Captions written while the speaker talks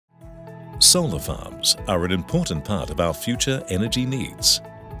Solar farms are an important part of our future energy needs,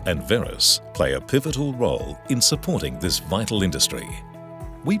 and Veris play a pivotal role in supporting this vital industry.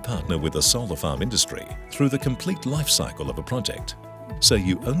 We partner with the solar farm industry through the complete life cycle of a project, so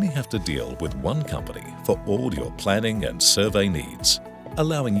you only have to deal with one company for all your planning and survey needs,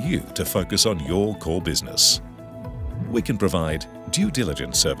 allowing you to focus on your core business. We can provide due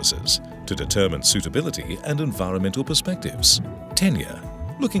diligence services to determine suitability and environmental perspectives, tenure,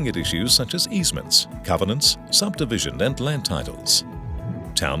 looking at issues such as easements, covenants, subdivision and land titles,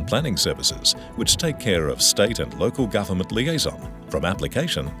 town planning services, which take care of state and local government liaison from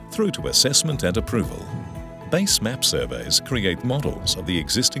application through to assessment and approval. Base map surveys create models of the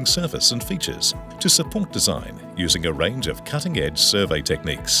existing surface and features to support design using a range of cutting-edge survey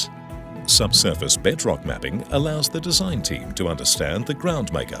techniques. Subsurface bedrock mapping allows the design team to understand the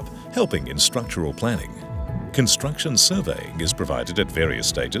ground makeup, helping in structural planning. Construction surveying is provided at various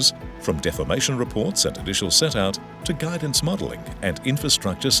stages, from deformation reports and initial set-out to guidance modelling and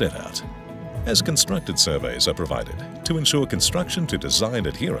infrastructure set-out. As constructed surveys are provided to ensure construction to design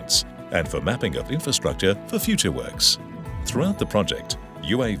adherence and for mapping of infrastructure for future works. Throughout the project,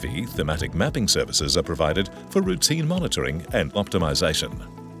 UAV thematic mapping services are provided for routine monitoring and optimization.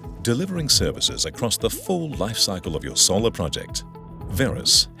 Delivering services across the full life cycle of your solar project,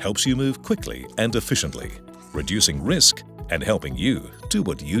 Veris helps you move quickly and efficiently, reducing risk and helping you do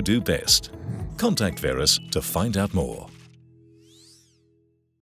what you do best. Contact Veris to find out more.